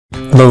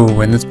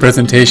Hello, in this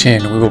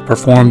presentation we will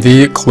perform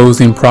the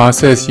closing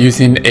process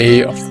using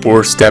a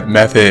 4-step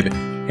method.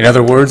 In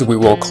other words, we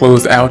will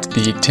close out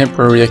the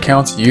temporary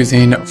accounts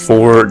using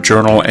 4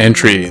 journal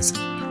entries.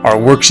 Our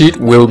worksheet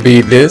will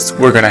be this.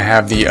 We're going to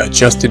have the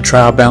adjusted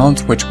trial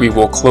balance, which we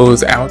will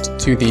close out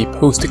to the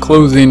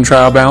post-closing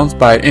trial balance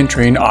by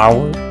entering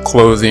our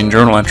closing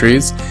journal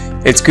entries.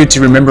 It's good to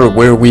remember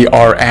where we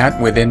are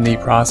at within the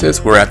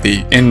process. We're at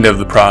the end of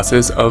the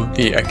process of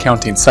the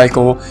accounting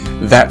cycle.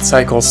 That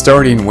cycle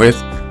starting with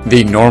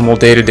the normal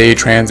day-to-day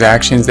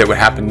transactions that would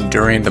happen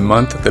during the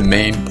month, the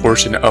main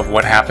portion of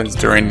what happens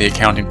during the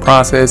accounting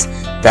process,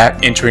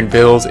 that entering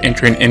bills,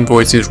 entering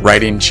invoices,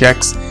 writing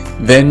checks.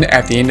 Then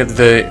at the end of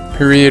the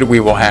period, we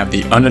will have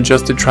the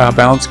unadjusted trial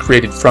balance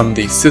created from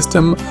the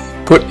system,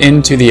 put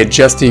into the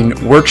adjusting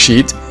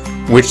worksheet,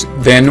 which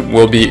then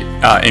will be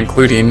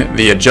including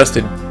the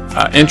adjusted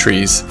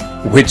entries,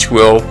 which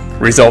will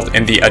result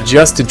in the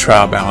adjusted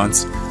trial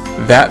balance,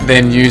 that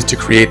then used to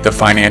create the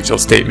financial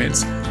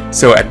statements.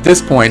 So at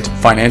this point,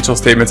 financial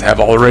statements have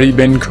already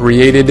been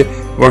created.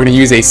 We're going to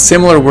use a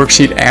similar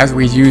worksheet as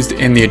we used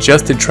in the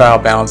adjusted trial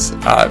balance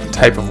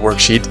type of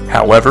worksheet.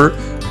 However,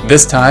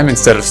 this time,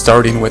 instead of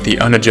starting with the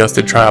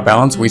unadjusted trial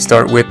balance, we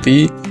start with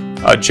the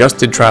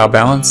adjusted trial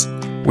balance.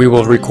 We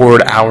will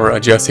record our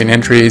adjusting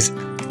entries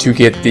to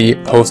get the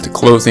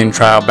post-closing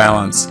trial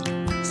balance.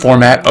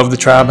 Format of the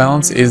trial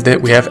balance is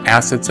that we have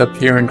assets up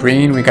here in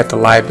green, we got the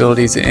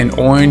liabilities in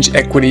orange,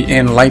 equity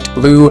in light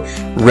blue,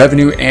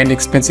 revenue and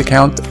expense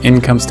account,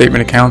 income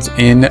statement accounts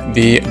in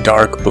the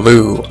dark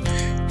blue.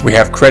 We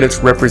have credits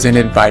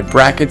represented by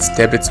brackets,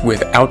 debits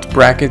without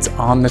brackets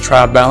on the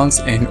trial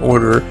balance in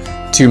order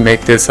to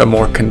make this a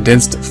more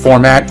condensed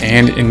format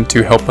and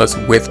to help us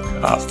with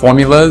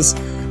formulas.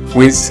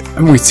 We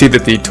see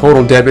that the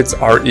total debits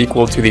are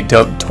equal to the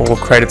total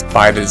credits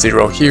by the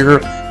 0 here.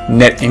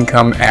 Net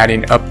income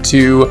adding up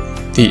to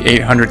the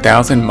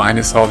 800,000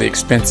 minus all the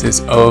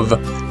expenses of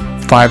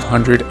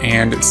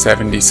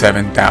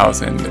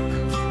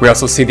 577,000. We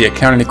also see the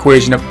accounting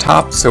equation up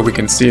top, so we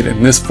can see it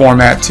in this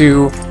format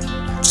too,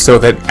 so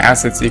that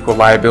assets equal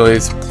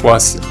liabilities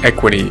plus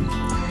equity.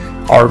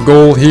 Our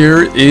goal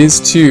here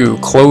is to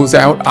close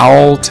out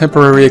all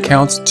temporary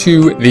accounts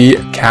to the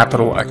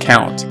capital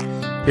account.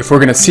 If we're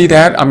going to see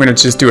that, I'm going to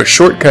just do a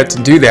shortcut to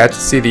do that to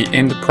see the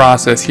end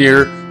process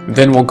here.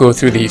 Then we'll go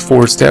through the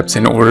 4 steps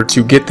in order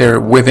to get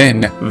there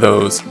within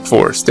those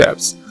 4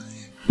 steps.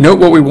 Note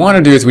what we want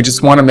to do is we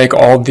just want to make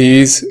all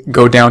these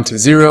go down to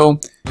 0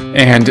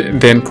 and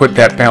then put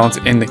that balance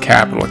in the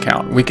capital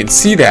account. We can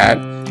see that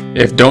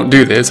if don't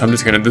do this,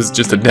 this is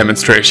just a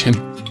demonstration.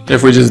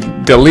 If we just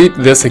delete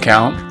this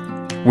account,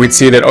 we'd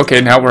see that, okay,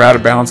 now we're out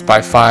of balance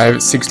by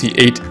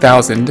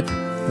 568,000.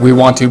 We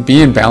want to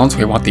be in balance.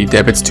 We want the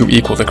debits to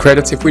equal the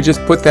credits. If we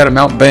just put that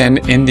amount then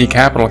in the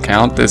capital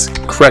account, this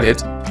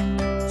credit,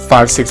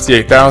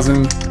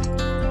 568,000,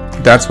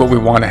 that's what we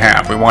want to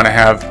have. We want to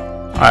have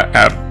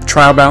a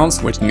trial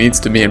balance, which needs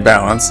to be in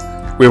balance.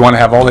 We want to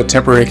have all the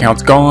temporary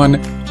accounts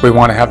gone. We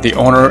want to have the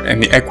owner and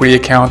the equity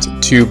account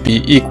to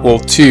be equal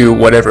to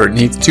whatever it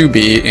needs to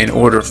be in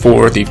order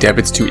for the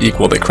debits to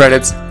equal the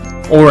credits.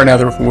 Or in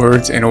other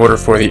words, in order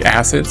for the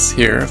assets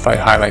here, if I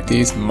highlight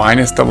these,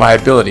 minus the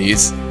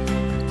liabilities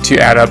to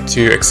add up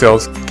to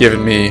Excel's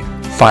given me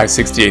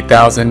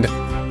 568,000,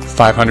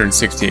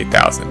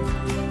 568,000.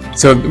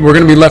 So we're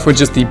going to be left with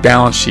just the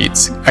balance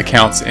sheets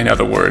accounts, in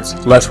other words,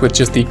 left with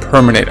just the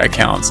permanent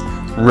accounts,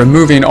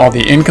 removing all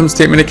the income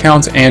statement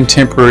accounts and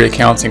temporary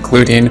accounts,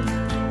 including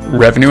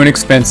revenue and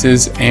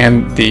expenses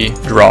and the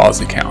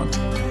draws account.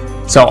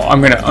 So I'm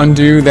going to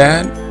undo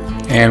that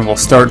and we'll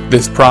start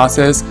this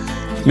process.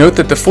 Note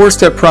that the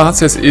 4-step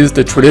process is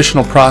the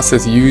traditional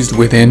process used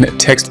within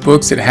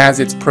textbooks. It has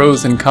its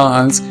pros and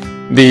cons.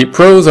 The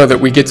pros are that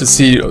we get to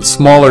see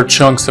smaller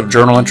chunks of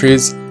journal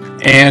entries,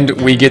 and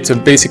we get to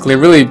basically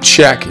really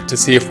check to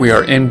see if we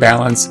are in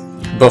balance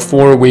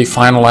before we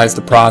finalize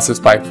the process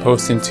by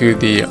posting to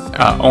the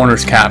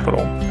owner's capital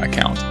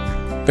account.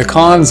 The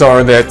cons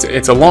are that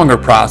it's a longer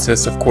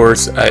process, of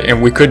course, and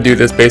we could do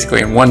this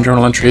basically in 1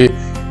 journal entry,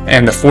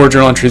 and the 4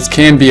 journal entries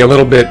can be a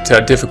little bit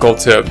difficult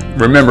to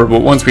remember,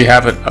 but once we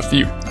have it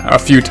a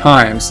few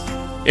times,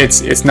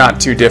 it's not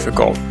too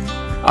difficult.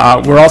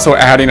 We're also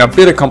adding a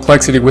bit of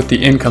complexity with the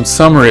income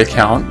summary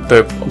account.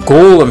 The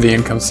goal of the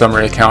income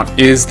summary account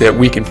is that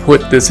we can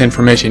put this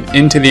information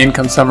into the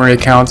income summary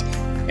account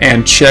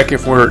and check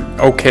if we're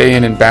okay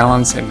and in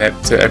balance and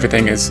that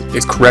everything is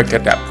correct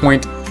at that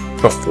point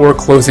before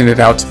closing it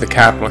out to the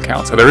capital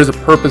account. So there is a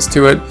purpose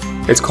to it.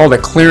 It's called a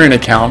clearing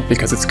account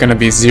because it's going to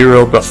be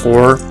 0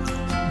 before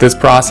this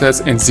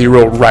process and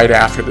 0 right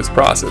after this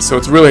process. So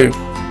it's really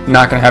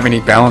not going to have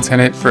any balance in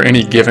it for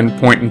any given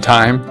point in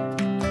time,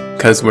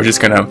 because we're just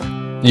going to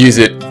use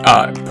it,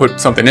 put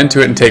something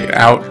into it and take it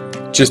out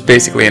just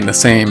basically in the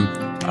same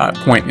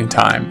point in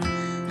time.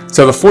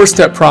 So the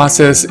 4-step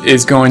process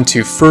is going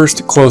to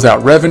first close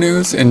out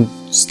revenues in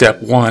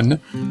step 1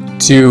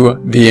 to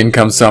the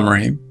income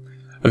summary.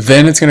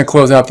 Then it's going to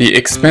close out the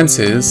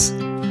expenses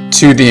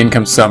to the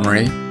income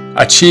summary.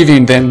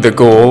 achieving then the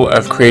goal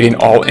of creating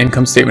all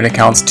income statement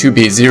accounts to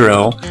be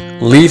 0,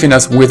 leaving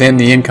us within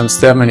the income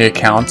statement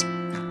account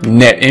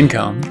net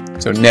income.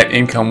 So net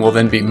income will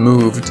then be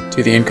moved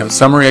to the income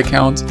summary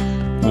account.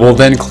 We'll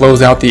then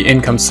close out the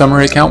income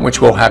summary account,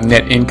 which will have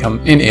net income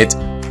in it,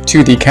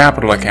 to the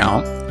capital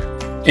account,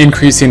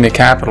 increasing the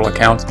capital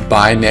account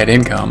by net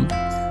income.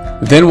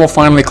 Then we'll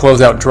finally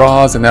close out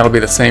draws, and that'll be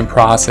the same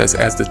process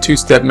as the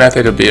two-step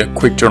method. It'll be a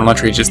quick journal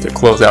entry just to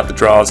close out the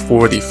draws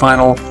for the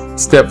final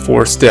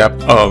step-for step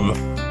of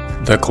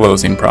the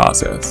closing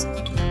process.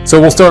 So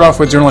we'll start off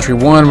with journal entry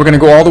 1. We're going to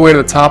go all the way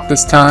to the top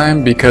this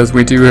time because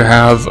we do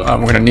have, we're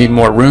going to need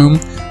more room.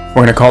 We're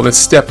going to call this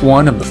step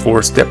 1 of the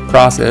 4-step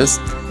process.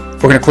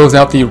 We're going to close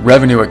out the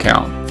revenue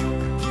account.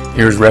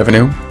 Here's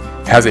revenue,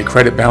 has a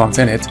credit balance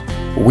in it.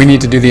 We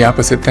need to do the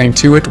opposite thing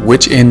to it,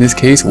 which in this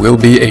case will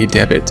be a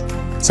debit.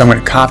 So I'm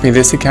going to copy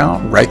this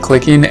account,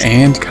 right-clicking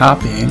and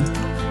copying.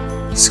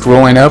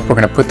 Scrolling up, we're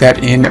going to put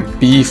that in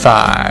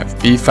B5.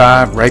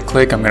 B5,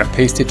 right-click, I'm going to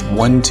paste it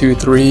 1, 2,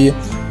 3,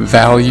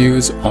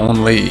 values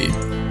only.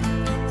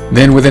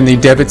 Then within the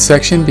debit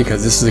section,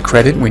 because this is a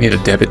credit, we need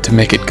a debit to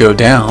make it go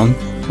down.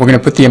 We're going to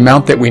put the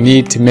amount that we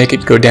need to make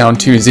it go down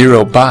to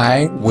 0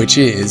 by, which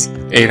is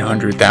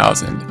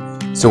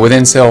 800,000. So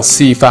within cell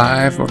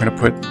C5, we're going to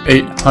put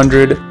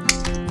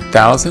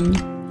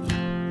 800,000.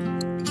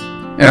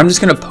 And I'm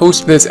just going to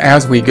post this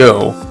as we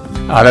go.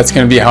 That's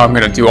going to be how I'm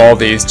going to do all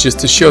these, just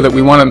to show that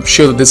we want to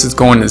show that this is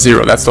going to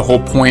 0. That's the whole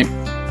point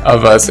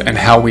of us and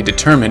how we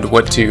determined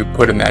what to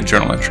put in that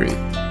journal entry.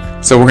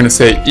 So we're going to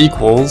say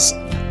equals,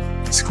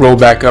 scroll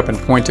back up and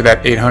point to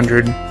that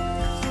 800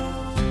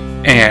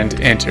 and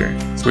enter.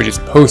 So we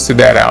just posted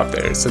that out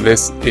there. So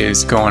this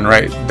is going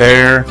right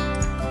there.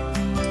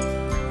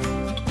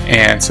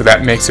 And so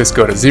that makes us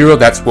go to 0.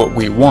 That's what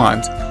we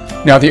want.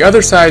 Now the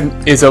other side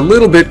is a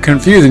little bit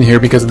confusing here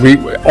because we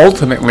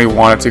ultimately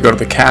want it to go to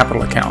the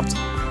capital account.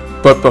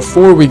 But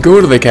before we go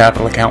to the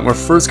capital account, we're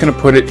first going to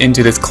put it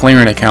into this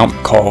clearing account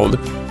called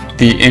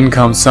the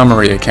income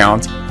summary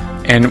account.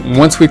 And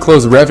once we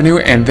close revenue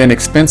and then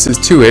expenses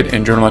to it,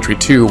 in journal entry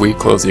 2 we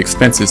close the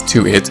expenses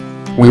to it,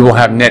 we will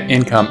have net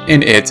income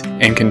in it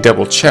and can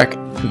double check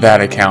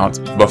that account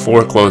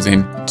before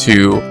closing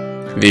to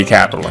the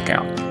capital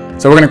account.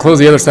 So we're going to close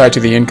the other side to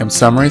the income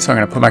summary. So I'm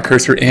going to put my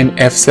cursor in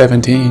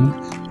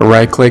F17,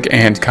 right click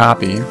and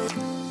copy.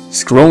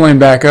 Scrolling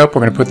back up,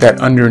 we're going to put that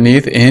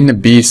underneath in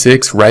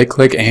B6, right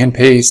click and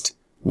paste.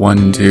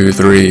 1, 2,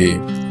 3.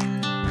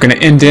 I'm going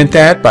to indent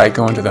that by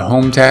going to the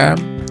Home tab,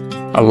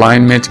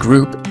 Alignment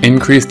Group,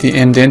 increase the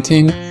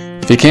indenting.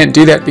 If you can't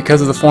do that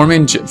because of the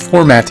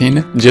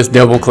formatting, just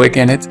double click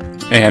in it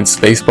and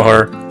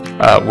spacebar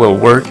will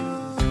work.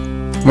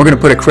 We're going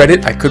to put a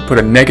credit. I could put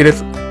a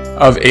negative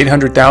of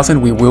 800,000.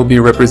 We will be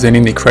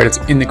representing the credits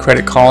in the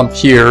credit column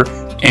here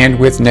and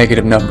with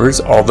negative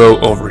numbers, although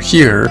over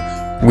here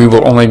we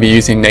will only be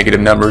using negative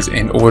numbers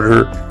in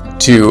order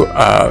to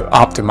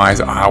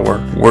optimize our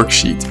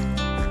worksheet.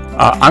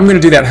 I'm going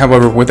to do that,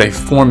 however, with a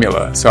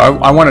formula. So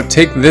I want to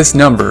take this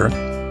number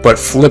but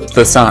flip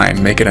the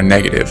sign, make it a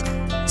negative.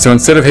 So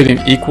instead of hitting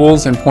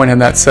equals and point in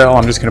that cell,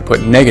 I'm just going to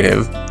put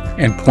negative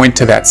and point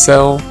to that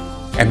cell,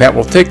 and that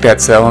will take that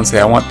cell and say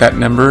I want that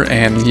number,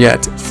 and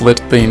yet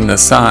flipping the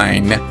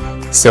sign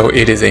so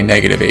it is a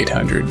negative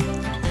 800.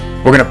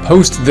 We're going to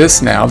post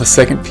this now, the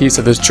second piece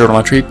of this journal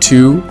entry,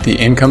 to the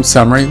income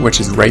summary, which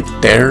is right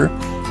there.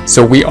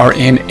 So we are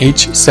in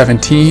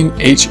H17.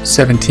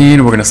 H17,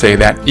 we're going to say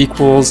that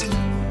equals,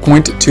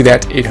 point to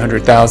that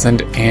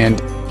 800,000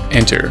 and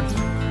enter.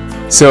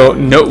 So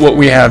note what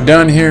we have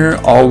done here.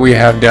 All we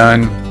have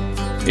done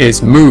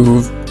is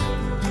move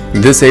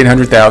this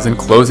 800,000,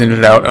 closing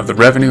it out of the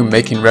revenue,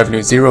 making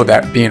revenue 0,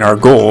 that being our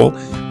goal,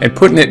 and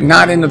putting it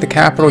not into the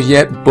capital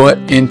yet, but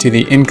into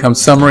the income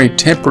summary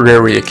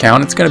temporary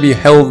account. It's going to be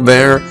held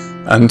there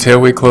until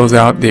we close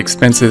out the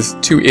expenses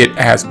to it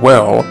as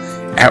well,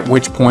 at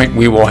which point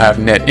we will have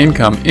net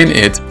income in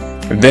it,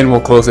 and then we'll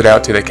close it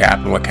out to the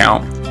capital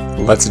account.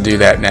 Let's do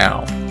that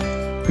now.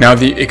 Now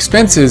the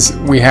expenses,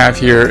 we have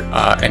here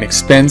an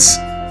expense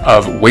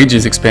of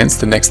wages expense,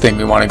 the next thing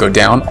we want to go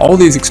down. All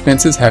these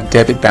expenses have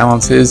debit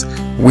balances.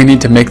 We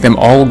need to make them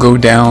all go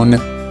down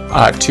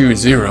to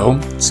 0,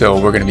 so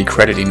we're going to be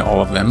crediting all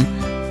of them.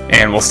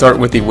 And we'll start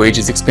with the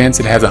wages expense.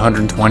 It has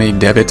 120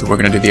 debit. We're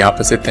going to do the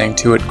opposite thing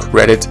to it,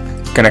 credit.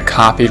 Going to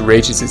copy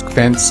wages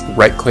expense,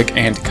 right click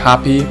and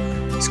copy.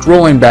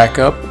 Scrolling back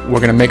up,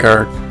 we're going to make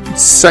our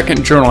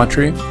second journal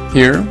entry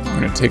here. I'm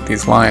going to take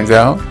these lines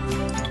out.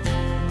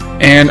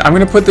 And I'm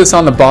going to put this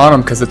on the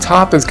bottom because the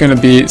top is going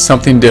to be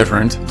something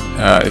different.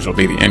 It'll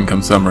be the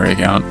income summary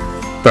account.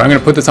 But I'm going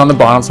to put this on the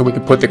bottom so we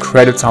can put the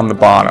credits on the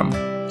bottom.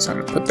 So I'm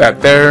going to put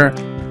that there.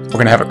 We're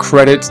going to have a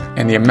credit,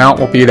 and the amount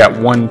will be that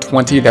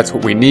 120. That's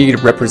what we need,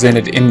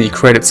 represented in the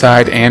credit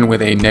side and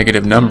with a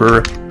negative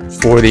number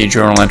for the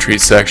journal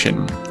entries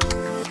section.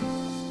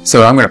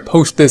 So I'm going to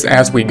post this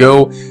as we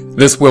go.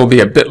 This will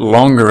be a bit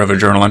longer of a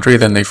journal entry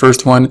than the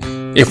first one.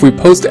 If we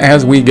post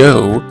as we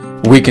go,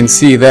 we can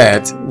see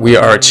that we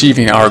are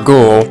achieving our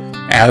goal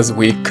as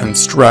we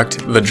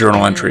construct the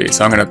journal entry.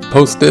 So I'm going to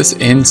post this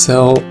in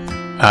cell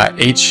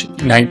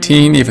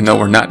H19, even though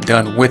we're not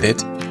done with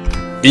it,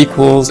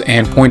 equals,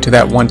 and point to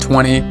that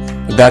 120.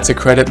 That's a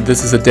credit.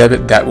 This is a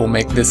debit. That will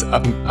make this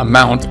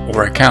amount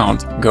or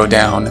account go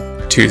down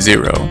to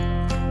 0.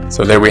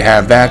 So there we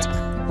have that.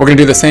 We're going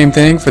to do the same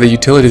thing for the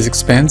utilities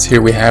expense.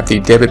 Here we have the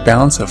debit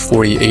balance of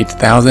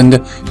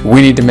 $48,000.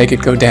 We need to make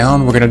it go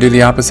down. We're going to do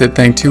the opposite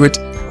thing to it,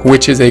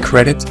 which is a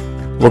credit.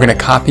 We're going to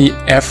copy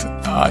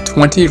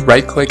F20,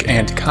 right click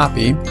and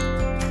copy.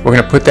 We're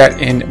going to put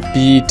that in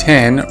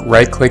B10,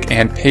 right click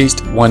and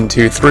paste 1,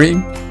 2, 3.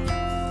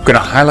 We're going to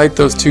highlight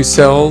those two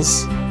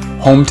cells,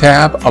 Home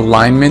tab,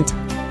 alignment,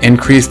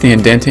 increase the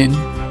indenting.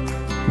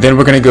 Then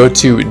we're going to go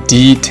to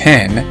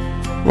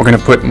D10. We're going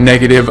to put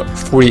negative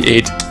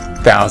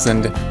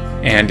 48,000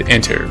 and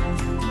enter.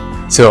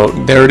 So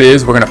there it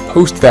is. We're going to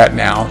post that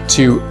now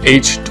to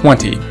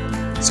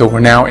H20. So we're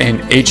now in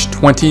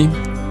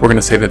H20. We're going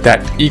to say that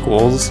that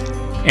equals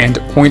and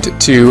point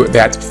to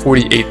that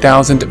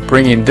 48,000,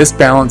 bringing this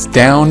balance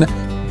down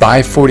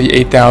by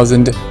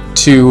 48,000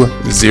 to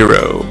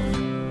 0.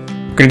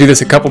 We're going to do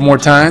this a couple more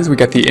times. We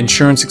got the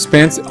insurance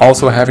expense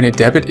also having a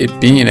debit, it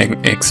being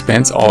an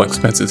expense, all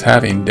expenses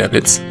having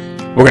debits.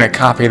 We're going to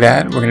copy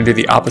that. We're going to do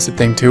the opposite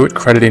thing to it,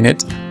 crediting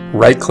it.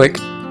 Right click,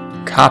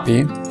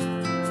 copy.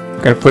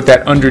 We're going to put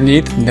that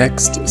underneath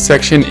next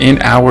section in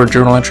our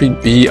journal entry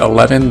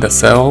B11, the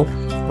cell.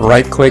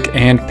 Right click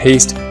and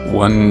paste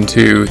 1,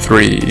 2,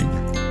 3.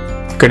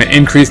 Going to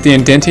increase the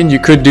indenting. You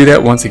could do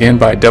that once again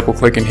by double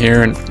clicking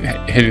here and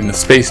hitting the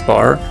space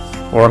bar,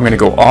 or I'm going to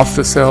go off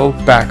the cell,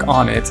 back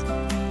on it,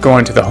 go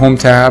into the Home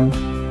tab,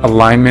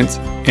 alignment,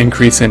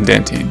 increase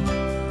indenting.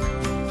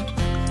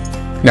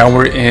 Now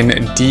we're in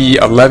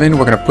D11.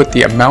 We're going to put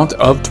the amount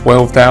of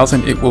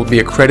 12,000. It will be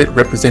a credit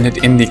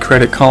represented in the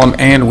credit column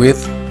and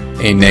with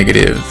a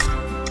negative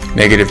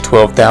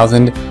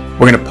 12,000.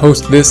 We're going to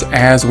post this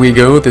as we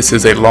go. This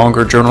is a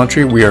longer journal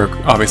entry. We are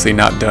obviously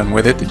not done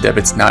with it. The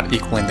debit's not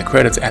equaling the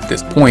credits at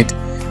this point,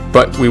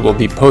 but we will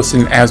be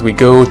posting as we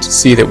go to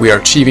see that we are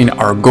achieving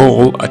our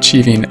goal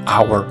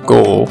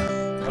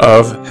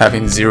of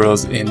having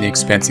zeros in the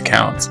expense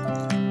accounts.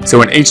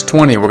 So in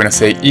H20, we're going to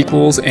say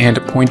equals and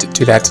point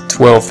to that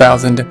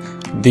 12,000.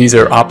 These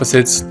are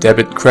opposites,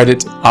 debit,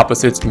 credit,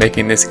 opposites,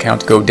 making this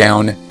account go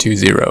down to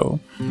 0.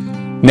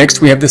 Next,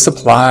 we have the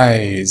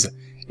supplies.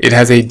 It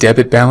has a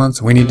debit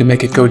balance. We need to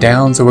make it go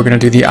down, so we're going to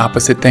do the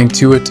opposite thing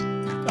to it,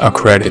 a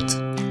credit.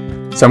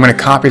 So I'm going to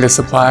copy the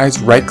supplies,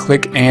 right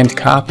click and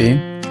copy.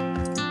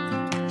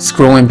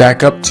 Scrolling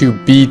back up to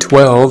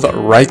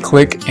B12, right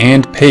click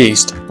and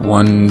paste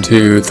 1,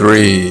 2,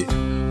 3.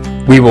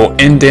 We will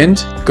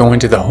indent, go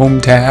into the Home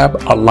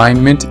tab,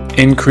 alignment,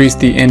 increase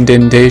the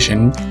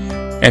indentation,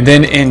 and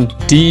then in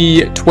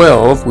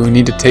D12 we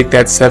need to take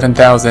that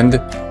 7,000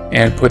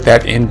 and put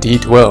that in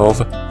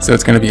D12, so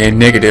it's going to be a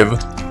negative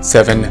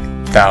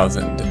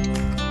 7,000.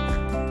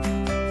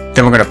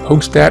 Then we're going to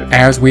post that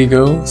as we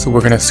go, so we're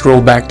going to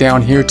scroll back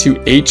down here to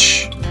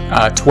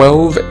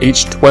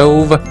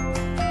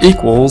H12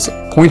 equals,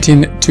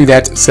 pointing to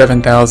that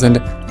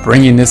 7,000,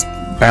 bringing this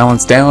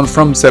balance down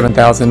from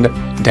 7,000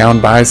 down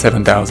by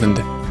 7,000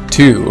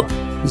 to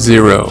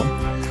 0.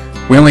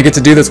 We only get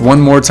to do this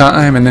one more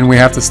time and then we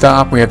have to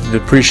stop. We have the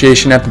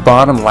depreciation at the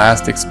bottom,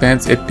 last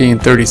expense, it being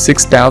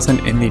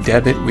 36,000 in the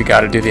debit. We got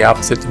to do the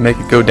opposite to make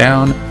it go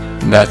down.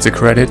 That's a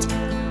credit.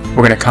 We're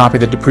going to copy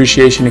the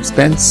depreciation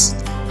expense.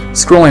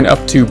 Scrolling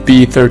up to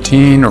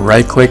B13,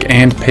 right click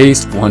and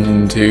paste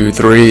 1, 2,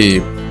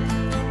 3.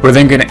 We're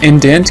then going to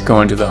indent,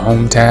 go into the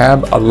Home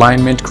tab,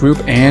 alignment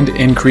group, and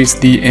increase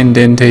the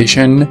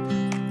indentation.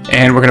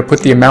 And we're going to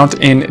put the amount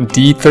in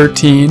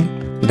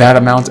D13, that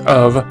amount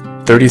of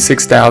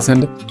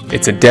 36,000.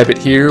 It's a debit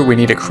here, we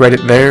need a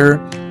credit there.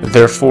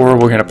 Therefore,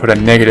 we're going to put a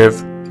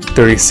negative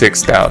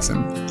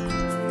 36,000.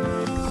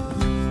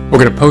 We're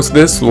going to post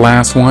this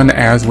last one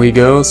as we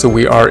go. So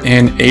we are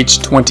in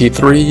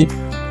H23.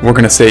 We're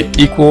going to say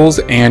equals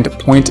and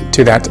point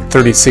to that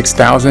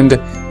 36,000.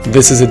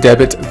 This is a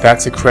debit,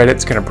 that's a credit.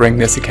 It's going to bring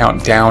this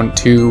account down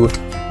to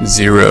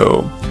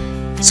 0.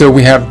 So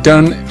we have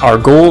done our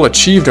goal,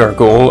 achieved our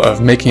goal of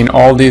making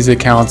all these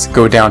accounts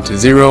go down to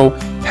 0.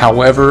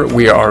 However,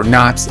 we are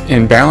not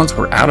in balance.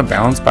 We're out of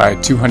balance by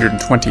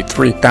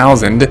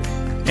 223,000,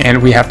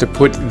 and we have to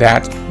put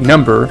that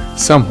number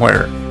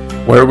somewhere.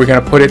 Where are we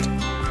going to put it?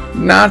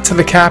 Not to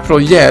the capital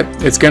yet.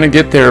 It's going to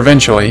get there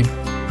eventually.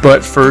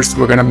 But first,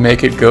 we're going to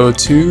make it go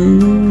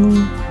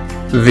to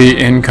the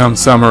income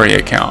summary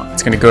account.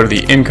 It's going to go to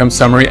the income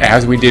summary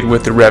as we did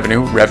with the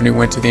revenue. Revenue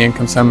went to the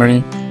income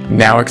summary.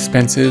 Now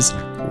expenses.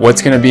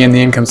 What's going to be in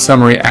the income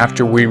summary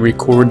after we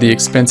record the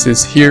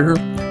expenses here?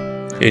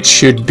 It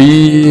should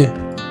be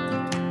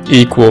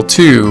equal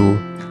to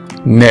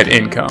net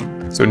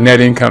income. So net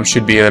income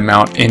should be the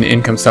amount in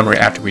income summary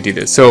after we do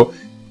this. So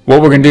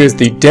what we're going to do is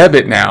the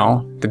debit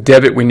now, the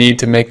debit we need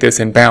to make this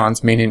in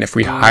balance, meaning if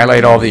we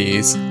highlight all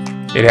these,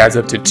 it adds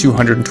up to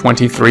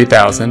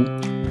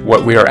 223,000.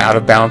 What we are out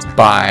of balance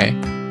by,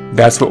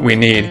 that's what we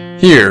need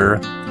here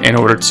in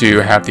order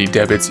to have the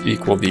debits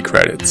equal the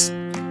credits.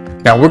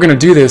 Now we're going to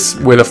do this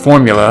with a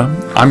formula.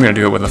 I'm going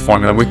to do it with a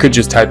formula. We could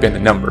just type in the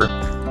number,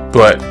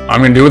 but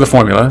I'm going to do it with a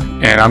formula,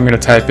 and I'm going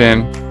to type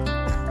in,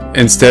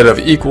 instead of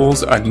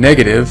equals, a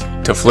negative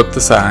to flip the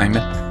sign,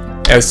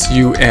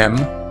 SUM,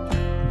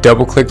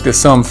 double click the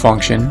sum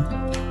function,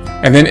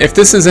 and then if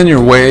this is in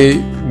your way,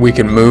 we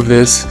can move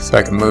this. So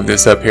I can move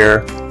this up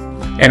here,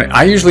 and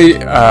I usually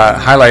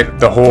highlight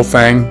the whole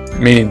thing,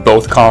 meaning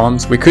both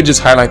columns. We could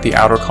just highlight the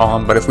outer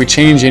column, but if we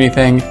change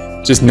anything,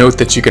 just note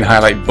that you can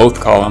highlight both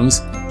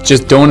columns.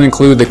 Just don't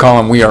include the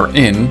column we are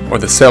in, or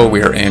the cell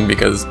we are in,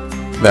 because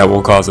that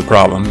will cause a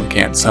problem. We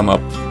can't sum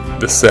up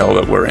the cell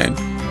that we're in.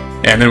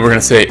 And then we're going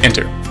to say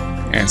enter.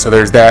 And so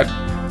there's that.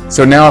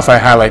 So now if I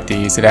highlight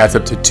these, it adds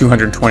up to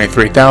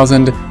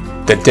 223,000.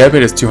 The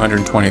debit is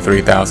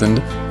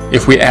 223,000.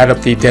 If we add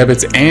up the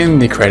debits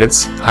and the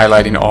credits,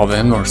 highlighting all of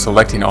them or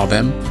selecting all of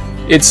them,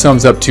 it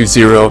sums up to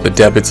 0, the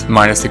debits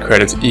minus the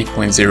credits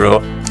equaling 0,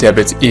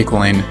 debits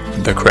equaling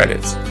the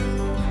credits.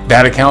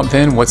 That account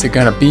then, what's it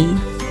going to be?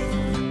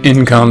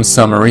 Income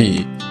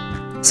summary.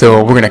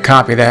 So we're going to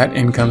copy that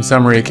income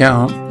summary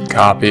account,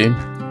 copy.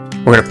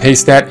 We're going to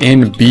paste that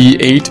in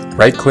B8,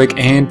 right click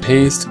and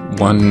paste,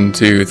 1,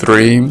 2,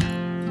 3.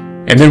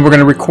 And then we're going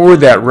to record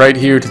that right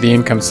here to the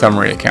income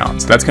summary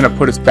account. So that's going to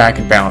put us back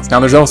in balance. Now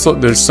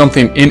there's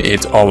something in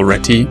it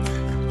already.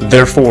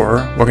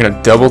 Therefore, we're going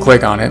to double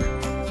click on it.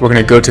 We're going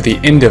to go to the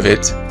end of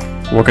it.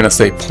 We're going to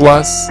say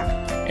plus,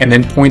 and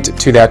then point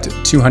to that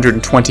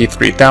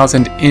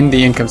 223,000 in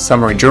the income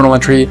summary journal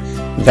entry.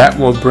 That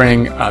will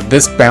bring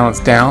this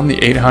balance down,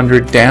 the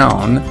 800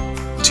 down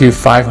to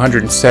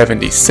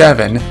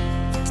 577.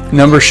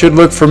 Number should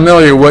look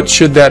familiar. What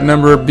should that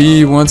number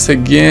be once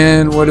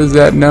again? What is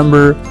that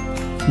number?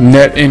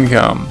 Net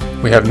income.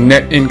 We have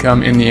net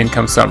income in the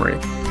income summary.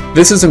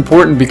 This is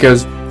important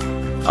because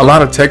a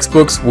lot of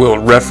textbooks will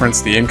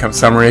reference the income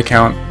summary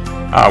account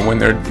when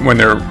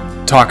they're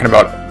talking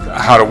about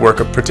how to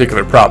work a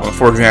particular problem.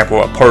 For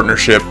example, a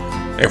partnership,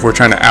 if we're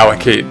trying to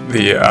allocate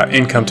the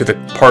income to the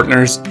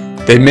partners,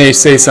 they may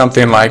say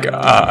something like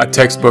a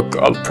textbook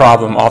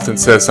problem often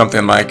says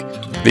something like,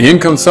 the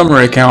income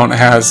summary account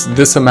has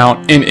this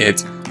amount in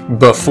it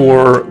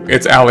before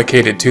it's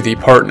allocated to the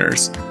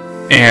partners.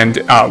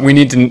 And we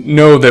need to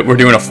know that we're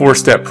doing a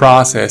 4-step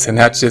process, and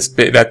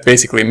that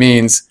basically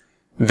means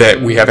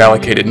that we have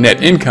allocated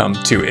net income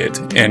to it.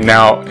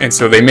 And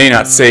so they may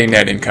not say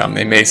net income.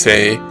 They may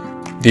say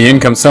the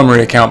income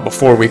summary account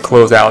before we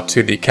close out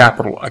to the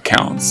capital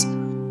accounts.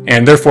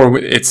 And therefore,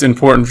 it's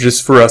important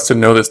just for us to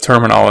know this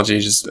terminology,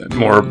 just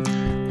more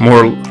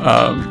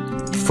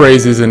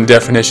phrases and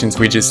definitions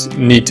we just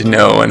need to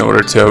know in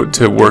order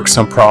to work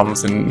some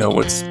problems and know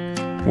what's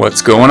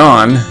going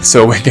on.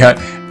 So we got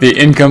the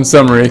income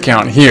summary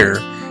account here.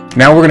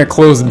 Now we're going to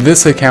close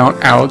this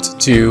account out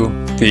to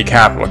the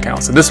capital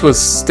account. So this was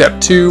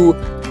step 2.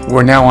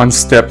 We're now on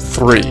step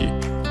 3.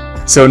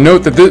 So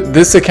note that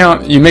this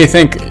account, you may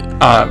think,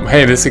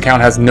 hey, this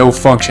account has no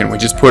function. We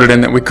just put it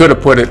in. That we could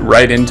have put it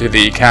right into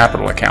the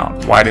capital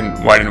account. Why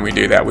didn't we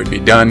do that? We'd be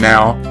done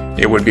now.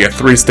 It would be a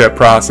 3-step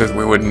process.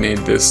 We wouldn't need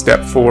this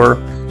step 4.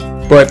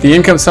 But the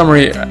income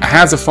summary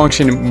has a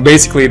function.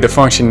 Basically, the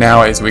function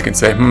now is we can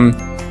say,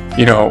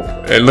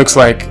 it looks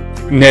like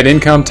net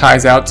income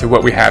ties out to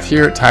what we have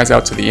here. It ties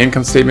out to the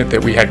income statement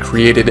that we had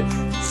created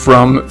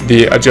from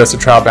the adjusted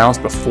trial balance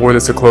before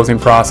this closing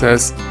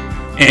process.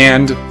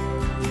 And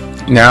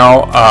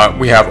now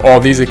we have all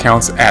these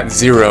accounts at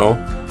 0.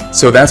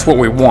 So that's what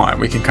we want.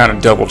 We can kind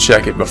of double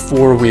check it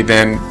before we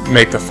then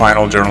make the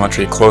final journal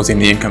entry closing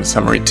the income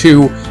summary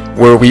to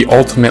where we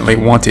ultimately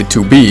want it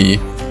to be,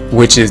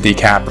 which is the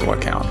capital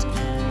account.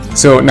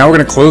 So now we're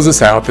going to close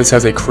this out. This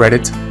has a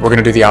credit. We're going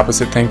to do the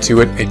opposite thing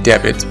to it, a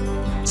debit.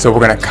 So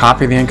we're going to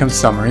copy the income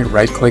summary,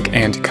 right click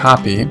and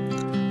copy.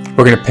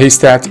 We're going to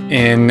paste that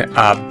in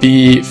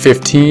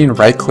B15,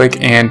 right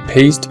click and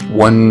paste,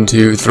 1,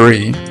 2,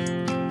 3.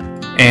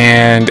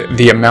 And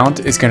the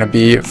amount is going to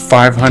be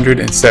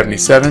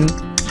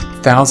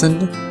 577,000.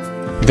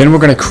 Then we're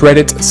going to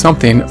credit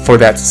something for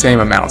that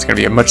same amount. It's going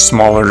to be a much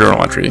smaller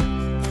journal entry.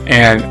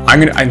 And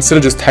instead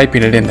of just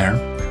typing it in there,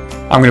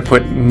 I'm going to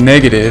put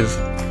negative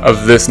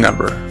of this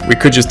number. We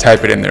could just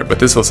type it in there, but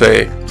this will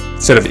say,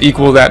 instead of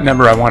equal that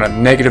number, I want a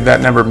negative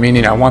that number,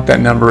 meaning I want that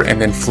number, and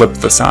then flip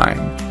the sign.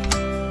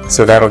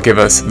 So that'll give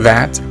us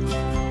that.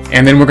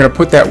 And then we're going to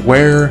put that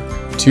where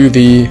to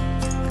the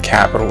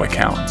capital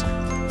account.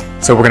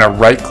 So we're going to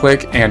right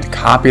click and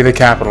copy the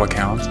capital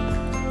account,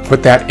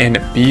 put that in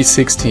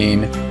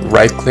B16,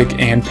 right click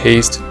and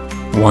paste,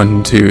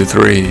 1, 2,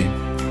 3.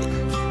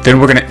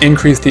 Then we're going to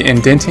increase the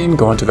indenting,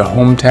 go into the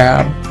Home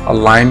tab,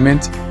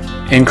 Alignment,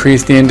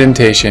 increase the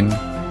indentation,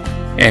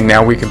 and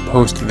now we can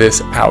post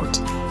this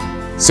out.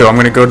 So I'm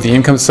going to go to the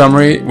income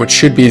summary, which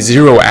should be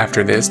 0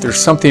 after this. There's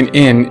something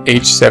in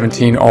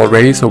H17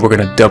 already, so we're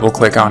going to double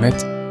click on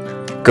it,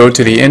 go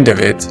to the end of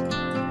it,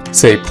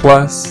 say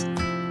plus,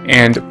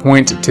 and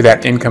point to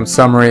that income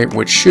summary,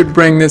 which should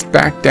bring this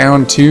back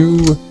down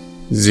to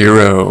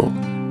 0.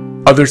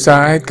 Other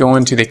side,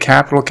 going to the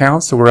capital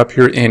account, so we're up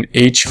here in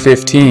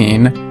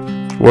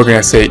H15. We're going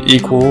to say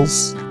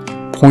equals,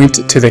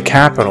 point to the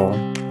capital.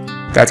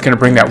 That's going to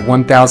bring that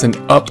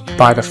 1,000 up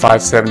by the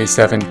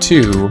 577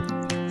 to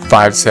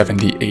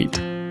 578.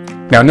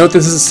 Now note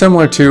this is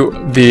similar to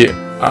the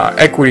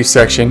equity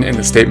section in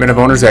the statement of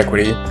owner's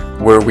equity,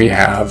 where we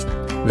have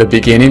the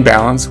beginning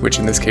balance, which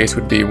in this case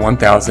would be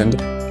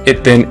 1,000.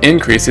 It then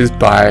increases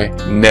by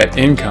net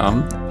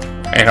income.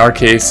 In our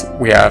case,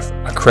 we have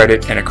a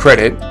credit and a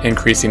credit,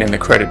 increasing in the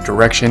credit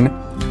direction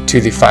to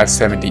the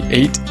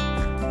 578.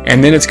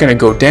 And then it's going to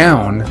go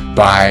down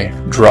by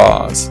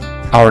draws.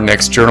 Our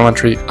next journal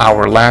entry,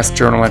 our last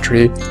journal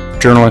entry 4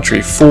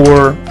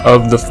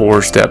 of the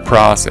 4-step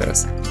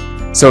process.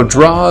 So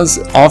draws,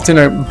 often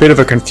a bit of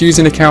a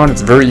confusing account.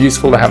 It's very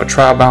useful to have a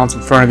trial balance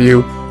in front of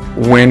you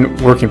when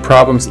working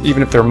problems,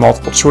 even if they're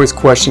multiple choice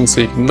questions. So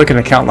you can look at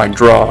an account like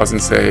draws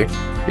and say,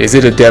 is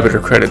it a debit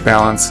or credit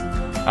balance?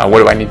 What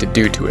do I need to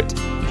do to it?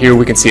 Here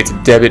we can see it's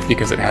a debit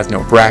because it has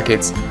no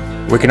brackets.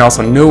 We can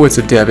also know it's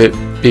a debit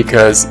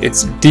because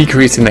it's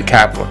decreasing the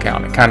capital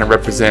account. It kind of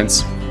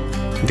represents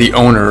the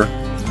owner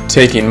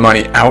taking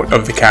money out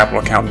of the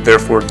capital account,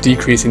 therefore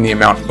decreasing the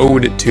amount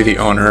owed to the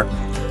owner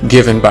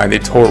given by the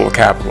total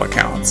capital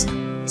accounts.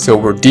 So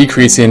we're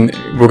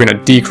going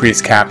to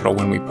decrease capital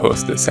when we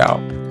post this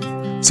out.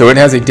 So it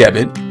has a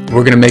debit.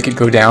 We're going to make it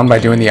go down by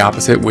doing the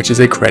opposite, which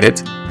is a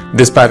credit.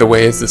 This, by the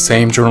way, is the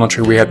same journal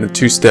entry we had in the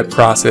 2-step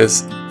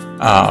process,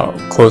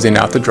 closing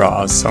out the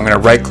draws. So I'm going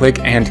to right click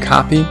and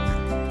copy.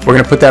 We're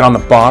going to put that on the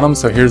bottom.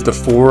 So here's the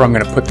 4. I'm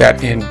going to put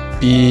that in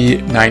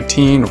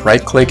B19,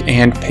 right click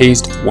and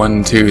paste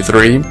 1, 2,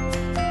 3.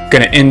 Going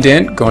to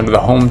indent, go into the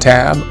home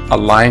tab,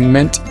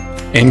 alignment,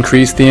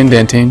 increase the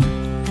indenting.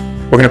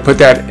 We're going to put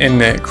that in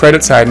the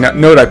credit side. Now,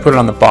 note I put it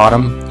on the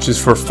bottom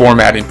just for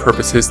formatting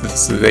purposes.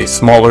 This is a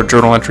smaller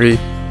journal entry.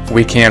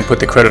 We can put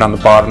the credit on the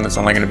bottom. There's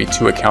only going to be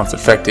 2 accounts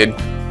affected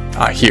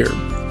here.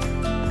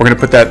 We're going to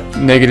put that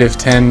negative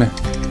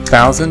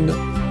 10,000,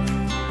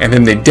 and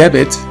then the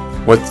debit,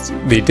 what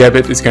the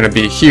debit is going to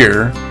be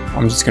here,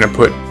 I'm just going to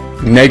put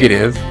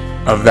negative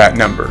of that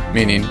number,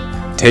 meaning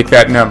take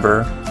that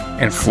number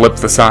and flip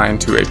the sign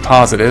to a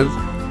positive.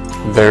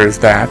 There's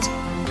that.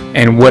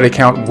 And what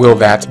account will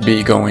that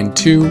be going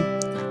to?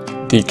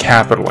 The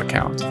capital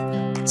account.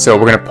 So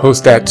we're going to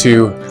post that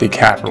to the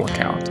capital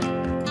account.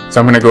 So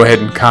I'm going to go ahead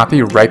and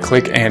copy, right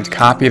click and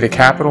copy the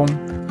capital,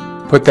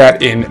 put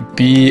that in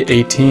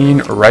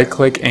B18, right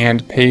click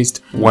and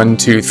paste 1,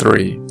 2,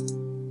 3.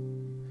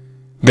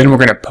 Then we're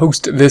going to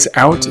post this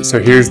out. So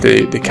here's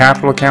the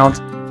capital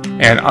account,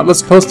 and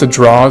let's post the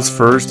draws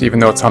first, even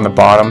though it's on the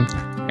bottom,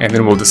 and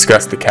then we'll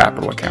discuss the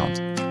capital account.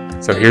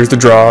 So here's the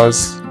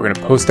draws. We're going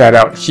to post that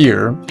out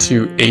here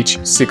to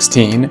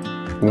H16.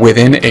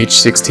 Within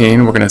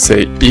H16, we're going to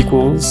say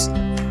equals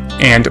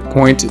and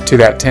point to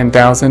that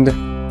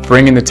 10,000.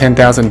 Bringing the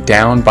 10,000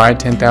 down by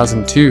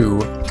 10,000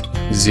 to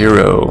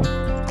 0.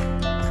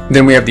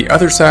 Then we have the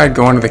other side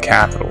going to the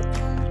capital.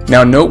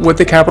 Now note what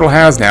the capital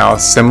has now,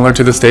 similar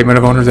to the statement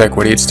of owner's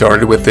equity. It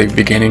started with the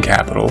beginning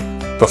capital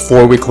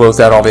before we closed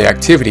out all the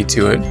activity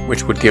to it,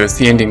 which would give us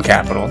the ending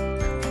capital.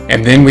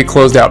 And then we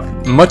closed out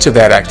much of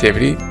that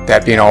activity,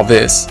 that being all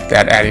this,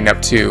 that adding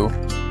up to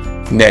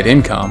net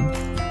income.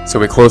 So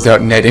we closed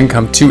out net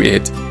income to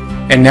it,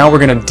 and now we're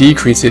going to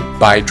decrease it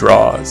by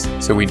draws.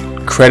 So we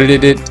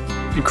credited it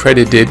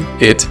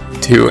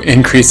to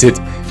increase it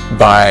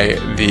by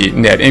the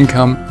net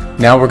income.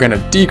 Now we're going to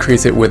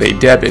decrease it with a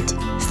debit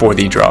for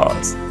the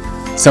draws.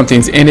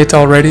 Something's in it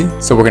already,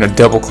 so we're going to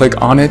double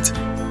click on it.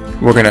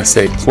 We're going to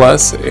say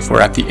plus if we're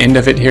at the end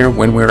of it here,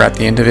 when we're at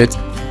the end of it,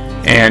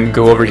 and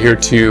go over here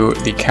to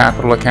the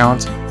capital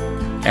account,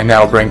 and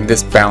that'll bring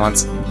this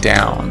balance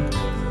down.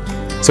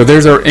 So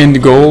there's our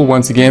end goal.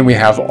 Once again, we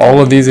have all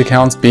of these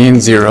accounts being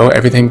 0,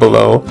 everything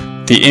below.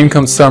 The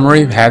income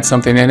summary had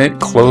something in it,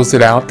 closed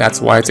it out.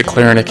 That's why it's a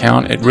clearing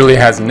account. It really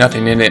has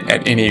nothing in it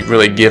at any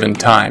really given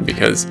time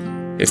because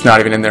it's not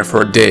even in there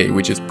for a day.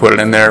 We just put it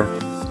in there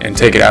and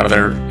take it out of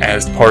there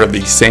as part of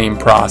the same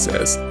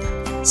process.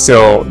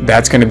 So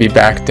that's going to be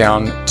back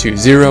down to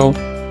 0.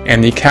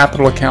 And the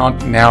capital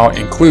account now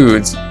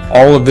includes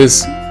all of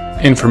this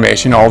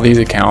information, all these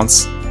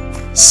accounts,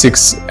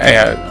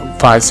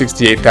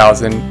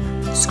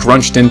 568,000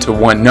 scrunched into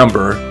one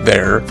number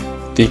there.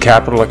 The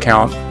capital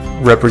account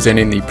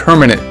representing the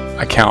permanent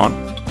account,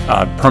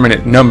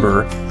 permanent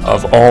number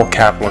of all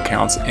capital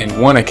accounts in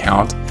one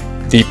account.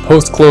 The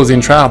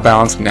post-closing trial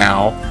balance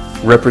now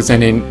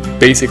representing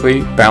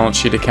basically balance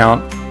sheet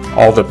account,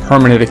 all the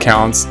permanent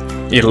accounts,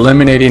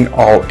 eliminating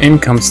all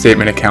income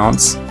statement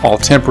accounts, all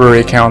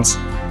temporary accounts,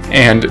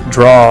 and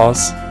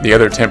draws the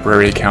other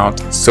temporary account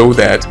so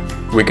that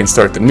we can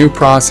start the new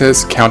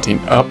process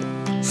counting up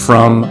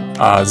from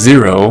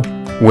 0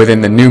 within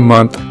the new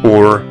month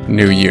or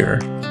new year.